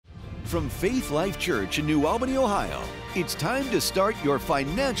From Faith Life Church in New Albany, Ohio, it's time to start your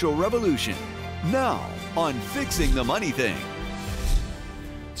financial revolution. Now, on Fixing the Money Thing.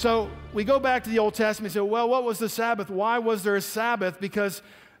 So we go back to the Old Testament and say, well, what was the Sabbath? Why was there a Sabbath? Because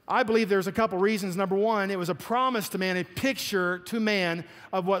I believe there's a couple reasons. Number one, it was a promise to man, a picture to man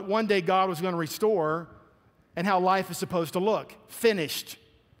of what one day God was going to restore and how life is supposed to look. Finished.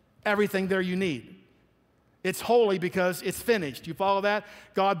 Everything there you need. It's holy because it's finished. You follow that?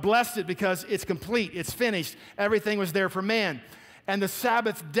 God blessed it because it's complete. It's finished. Everything was there for man. And the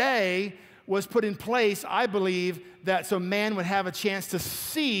Sabbath day was put in place, I believe, that so man would have a chance to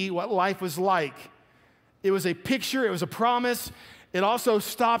see what life was like. It was a picture. It was a promise. It also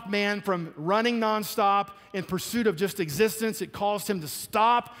stopped man from running nonstop in pursuit of just existence. It caused him to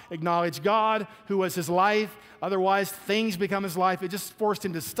stop, acknowledge God, who was his life. Otherwise, things become his life. It just forced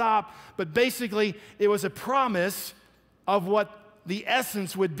him to stop. But basically, it was a promise of what the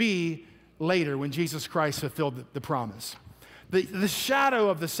essence would be later when Jesus Christ fulfilled the promise. The shadow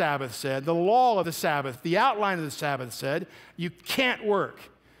of the Sabbath said, the law of the Sabbath, the outline of the Sabbath said, you can't work.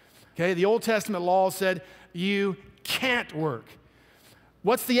 Okay, the Old Testament law said, you can't work.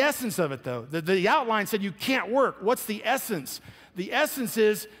 What's the essence of it, though? The outline said you can't work. What's the essence? The essence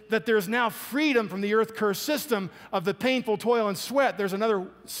is that there's now freedom from the earth curse system of the painful toil and sweat. There's another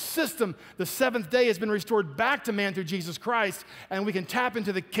system. The seventh day has been restored back to man through Jesus Christ, and we can tap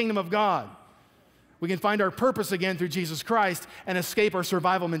into the kingdom of God. We can find our purpose again through Jesus Christ and escape our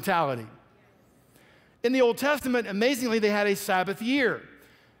survival mentality. In the Old Testament, amazingly, they had a Sabbath year.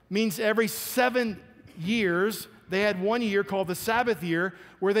 Means every 7 years, they had 1 year called the Sabbath year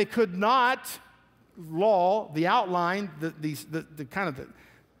where they could not the outline,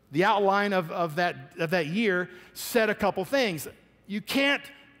 the outline of that year said a couple things. You can't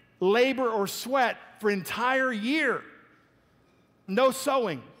labor or sweat for an entire year. No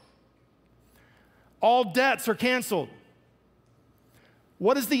sowing. All debts are canceled.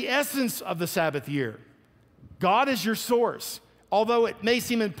 What is the essence of the Sabbath year? God is your source. Although it may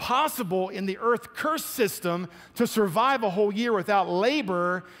seem impossible in the earth curse system to survive a whole year without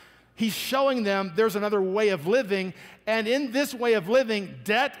labor, he's showing them there's another way of living. And in this way of living,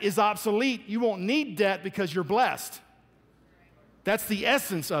 debt is obsolete. You won't need debt because you're blessed. That's the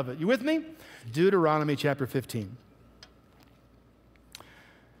essence of it. You with me? Deuteronomy chapter 15.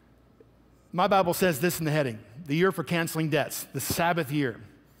 My Bible says this in the heading, the year for canceling debts, the Sabbath year.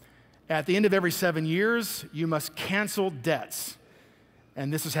 At the end of every 7 years, you must cancel debts.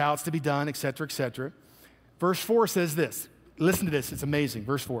 And this is how it's to be done, etc., etc. Verse 4 says this. Listen to this. It's amazing.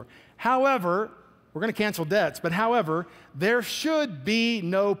 Verse 4. However, we're going to cancel debts, but however, there should be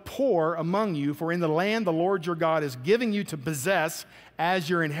no poor among you, for in the land the Lord your God is giving you to possess as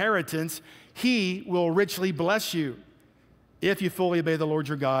your inheritance, he will richly bless you if you fully obey the Lord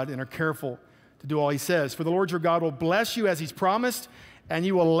your God and are careful to do all he says. For the Lord your God will bless you as he's promised, and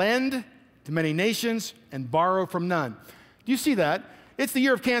you will lend to many nations and borrow from none. Do you see that? It's the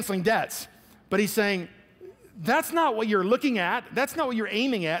year of canceling debts. But he's saying, that's not what you're looking at. That's not what you're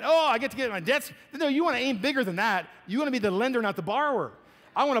aiming at. Oh, I get to get my debts. No, you want to aim bigger than that. You want to be the lender, not the borrower.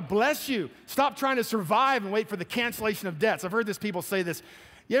 I want to bless you. Stop trying to survive and wait for the cancellation of debts. I've heard this, people say this.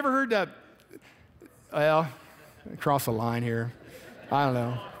 You ever heard, well, cross a line here. I don't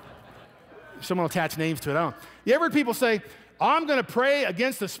know. Someone will attach names to it. I don't know. You ever heard people say, I'm going to pray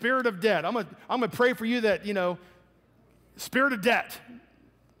against the spirit of debt. I'm going to pray for you that, spirit of debt.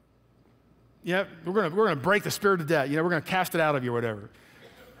 We're going to break the spirit of debt. We're going to cast it out of you or whatever.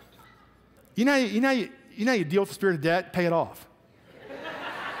 You know how you deal with the spirit of debt? Pay it off.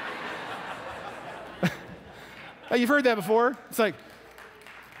 You've heard that before? It's like,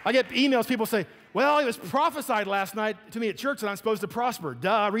 I get emails, people say, well, it was prophesied last night to me at church that I'm supposed to prosper.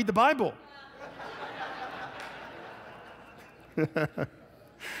 Duh, read the Bible.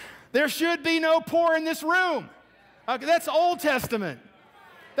 There should be no poor in this room. That's Old Testament.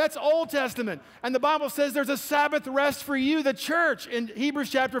 That's Old Testament. And the Bible says there's a Sabbath rest for you, the church, in Hebrews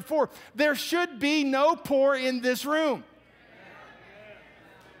chapter 4. There should be no poor in this room.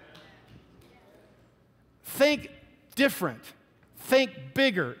 Think different. Think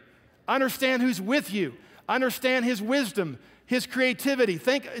bigger. Understand who's with you. Understand his wisdom, his creativity.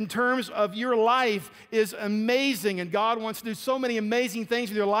 Think in terms of your life is amazing, and God wants to do so many amazing things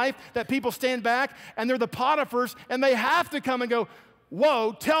with your life that people stand back, and they're the Potiphars, and they have to come and go,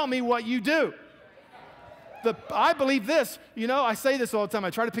 whoa, tell me what you do. I believe this. I say this all the time. I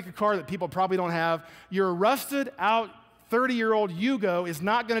try to pick a car that people probably don't have. Your rusted out 30-year-old Yugo is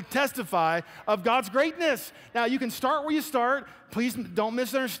not going to testify of God's greatness. Now, you can start where you start. Please don't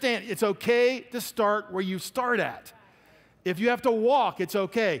misunderstand. It's okay to start where you start at. If you have to walk, it's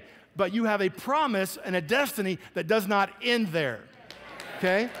okay. but you have a promise and a destiny that does not end there.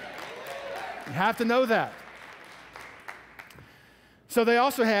 Okay? You have to know that. So they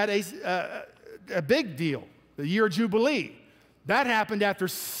also had a big deal, the year of Jubilee. That happened after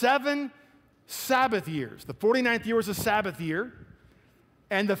 7 Sabbath years. The 49th year was a Sabbath year,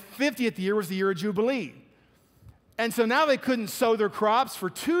 and the 50th year was the year of Jubilee. And so now they couldn't sow their crops for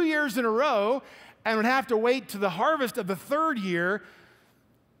 2 years in a row and would have to wait to the harvest of the 3rd year.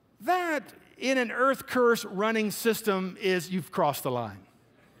 That, in an earth curse running system, is you've crossed the line.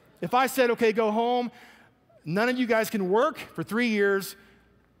 If I said, okay, go home, none of you guys can work for 3 years,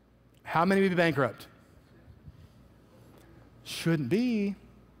 how many would be bankrupt? Shouldn't be.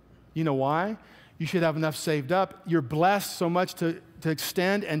 You know why? You should have enough saved up. You're blessed so much to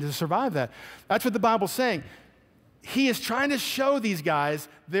extend and to survive that. That's what the Bible's saying. He is trying to show these guys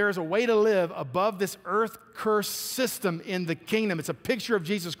there is a way to live above this earth curse system in the kingdom. It's a picture of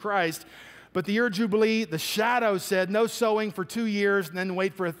Jesus Christ. But the year of Jubilee, the shadow said no sowing for 2 years and then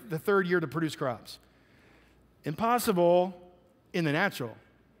wait for the 3rd year to produce crops. Impossible in the natural,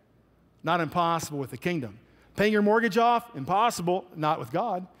 not impossible with the kingdom. Paying your mortgage off, impossible, not with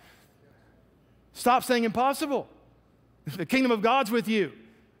God. Stop saying impossible. The kingdom of God's with you.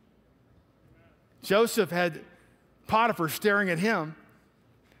 Joseph had Potiphar staring at him.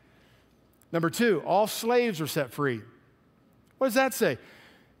 Number 2, all slaves were set free. What does that say?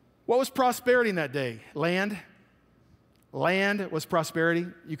 What was prosperity in that day? Land. Land was prosperity.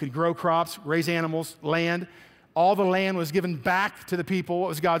 You could grow crops, raise animals, land. All the land was given back to the people. What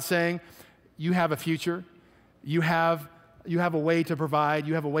was God saying? You have a future. You have a way to provide.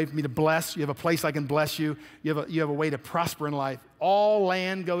 You have a way for me to bless. You have a place I can bless you. You have a way to prosper in life. All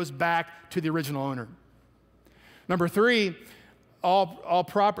land goes back to the original owner. Number 3,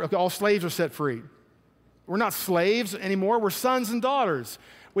 all slaves are set free. We're not slaves anymore. We're sons and daughters.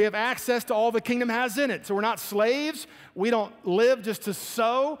 We have access to all the kingdom has in it. So we're not slaves. We don't live just to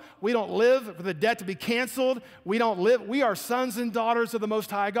sow. We don't live for the debt to be canceled. We are sons and daughters of the Most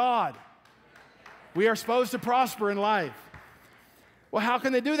High God. We are supposed to prosper in life. Well, how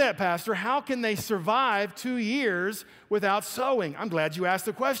can they do that, Pastor? How can they survive 2 years without sowing? I'm glad you asked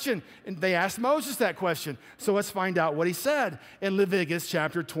the question. And they asked Moses that question. So let's find out what he said in Leviticus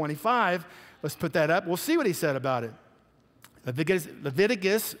chapter 25. Let's put that up. We'll see what he said about it.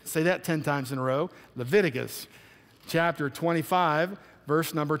 Leviticus, say that 10 times in a row. Leviticus chapter 25,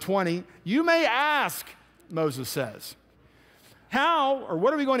 verse number 20. You may ask, Moses says, how or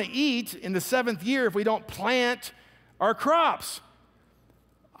what are we going to eat in the 7th year if we don't plant our crops?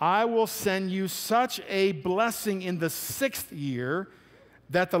 I will send you such a blessing in the 6th year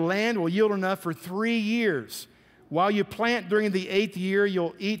that the land will yield enough for 3 years. While you plant during the 8th year,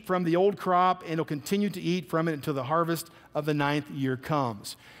 you'll eat from the old crop, and you'll continue to eat from it until the harvest of the 9th year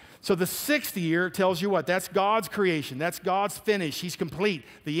comes. So the 6th year tells you what? That's God's creation. That's God's finish. He's complete.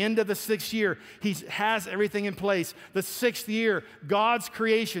 The end of the 6th year, He has everything in place. The 6th year, God's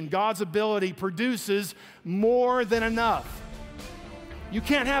creation, God's ability produces more than enough. You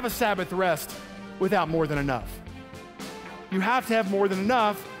can't have a Sabbath rest without more than enough. You have to have more than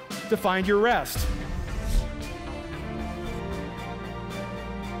enough to find your rest.